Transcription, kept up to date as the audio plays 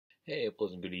Hey, a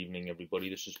pleasant good evening, everybody.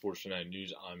 This is Sports Tonight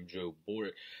News. I'm Joe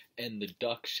Boyer, and the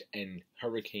Ducks and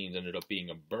Hurricanes ended up being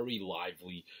a very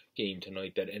lively game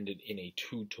tonight that ended in a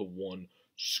 2-1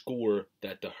 score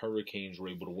that the Hurricanes were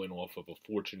able to win off of a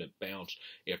fortunate bounce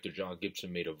after John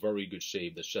Gibson made a very good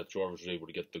save that Seth Jarvis was able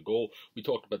to get the goal. We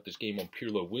talked about this game on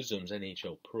Pearl of Wisdom's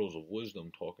NHL Pearls of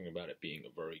Wisdom, talking about it being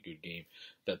a very good game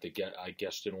that I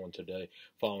guested on today.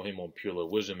 Follow him on Pearl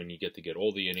of Wisdom, and you get to get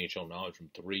all the NHL knowledge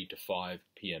from 3 to 5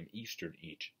 p.m. Eastern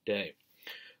each day.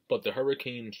 But the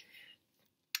Hurricanes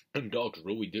and Ducks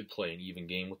really did play an even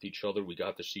game with each other. We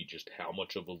got to see just how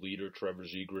much of a leader Trevor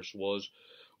Zegras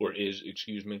is,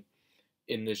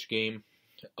 in this game.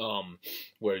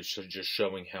 Where he's just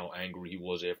showing how angry he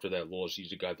was after that loss.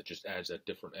 He's a guy that just adds that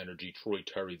different energy. Troy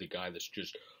Terry, the guy that's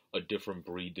just a different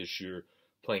breed this year,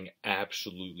 playing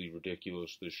absolutely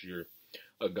ridiculous this year.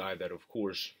 A guy that, of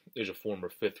course, is a former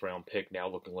fifth-round pick, now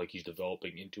looking like he's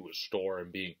developing into a star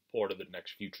and being part of the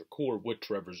next future core with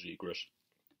Trevor Zegras.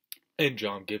 And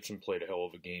John Gibson played a hell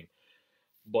of a game.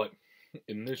 But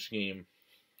in this game,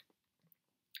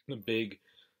 the big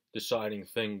deciding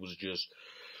thing was just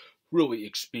really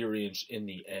experience in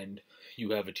the end.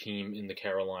 You have a team in the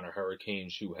Carolina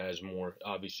Hurricanes who has more,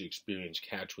 obviously, experienced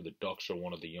catch, where the Ducks are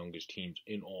one of the youngest teams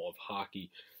in all of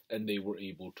hockey, and they were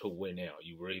able to win out.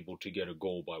 You were able to get a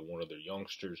goal by one of their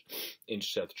youngsters in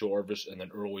Seth Jarvis, and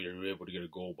then earlier you were able to get a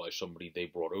goal by somebody they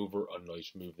brought over. A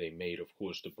nice move they made, of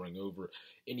course, to bring over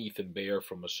in Ethan Bear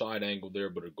from a side angle there,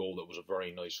 but a goal that was a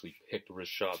very nicely picked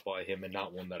wrist shot by him, and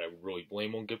not one that I would really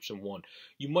blame on Gibson. One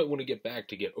you might want to get back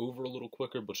to get over a little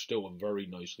quicker, but still a very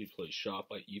nicely placed shot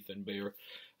by Ethan Bear.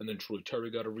 And then Troy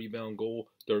Terry got a rebound goal,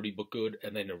 dirty but good,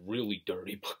 and then a really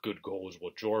dirty but good goal is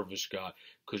what Jarvis got,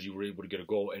 because you were able to get a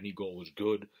goal. Any goal was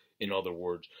good, in other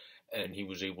words, and he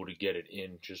was able to get it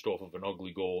in just off of an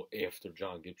ugly goal after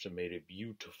John Gibson made a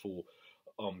beautiful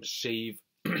save.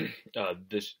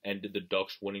 This ended the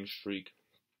Ducks' winning streak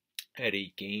at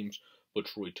 8 games. But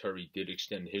Troy Terry did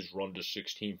extend his run to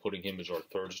 16, putting him as our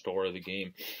third star of the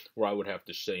game, where I would have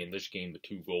to say in this game the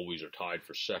two goalies are tied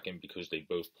for second because they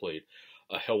both played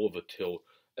a hell of a tilt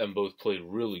and both played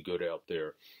really good out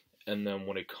there. And then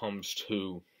when it comes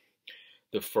to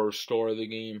the first star of the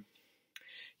game,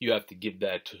 you have to give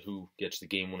that to who gets the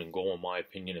game-winning goal, in my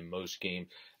opinion, in most games.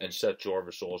 And Seth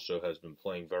Jarvis also has been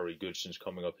playing very good since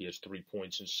coming up. He has 3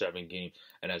 points in 7 games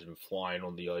and has been flying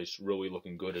on the ice, really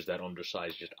looking good as that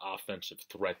undersized, just offensive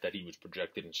threat that he was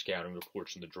projected in scouting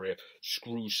reports in the draft.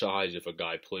 Screw size if a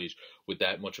guy plays with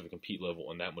that much of a compete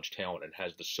level and that much talent and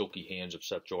has the silky hands of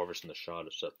Seth Jarvis and the shot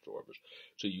of Seth Jarvis.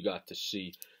 So you got to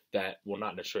see that, well,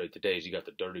 not necessarily today as he got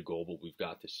the dirty goal, but we've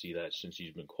got to see that since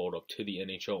he's been called up to the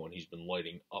NHL, and he's been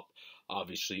lighting up,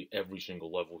 obviously, every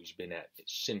single level he's been at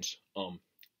since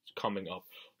coming up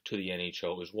to the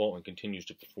NHL as well, and continues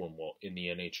to perform well in the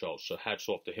NHL. So hats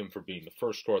off to him for being the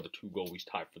first star. The two goalies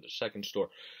tied for the second star,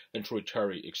 and Troy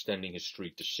Terry extending his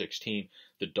streak to 16.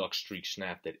 The Ducks streak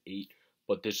snapped at 8.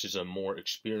 But this is a more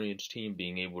experienced team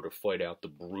being able to fight out the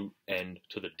brute end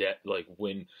to the death, like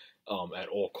win at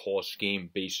all costs game,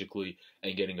 basically,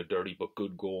 and getting a dirty but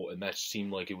good goal. And that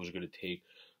seemed like it was going to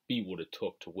be what it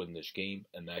took to win this game.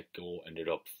 And that goal ended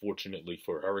up, fortunately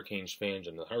for Hurricanes fans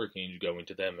and the Hurricanes, going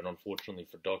to them, and unfortunately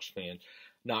for Ducks fans,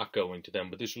 not going to them.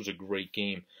 But this was a great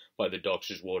game by the Ducks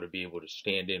as well to be able to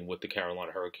stand in with the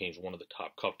Carolina Hurricanes, one of the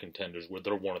top cup contenders, where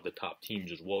they're one of the top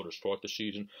teams as well to start the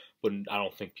season. But I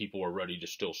don't think people are ready to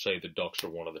still say the Ducks are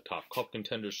one of the top cup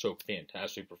contenders. So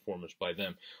fantastic performance by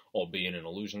them, albeit in a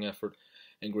losing effort.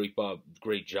 And great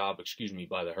job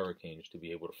by the Hurricanes to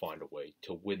be able to find a way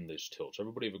to win this tilt. So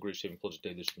everybody have a great, safe, and pleasant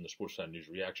day. This has been the Sportsnet News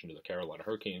reaction to the Carolina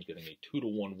Hurricanes getting a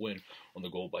 2-1 win on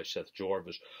the goal by Seth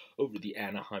Jarvis over the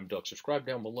Anaheim Ducks. Subscribe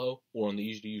down below or on the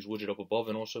easy-to-use widget up above.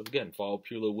 And also, again, follow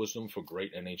Pure Wisdom for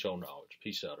great NHL knowledge.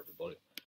 Peace out, everybody.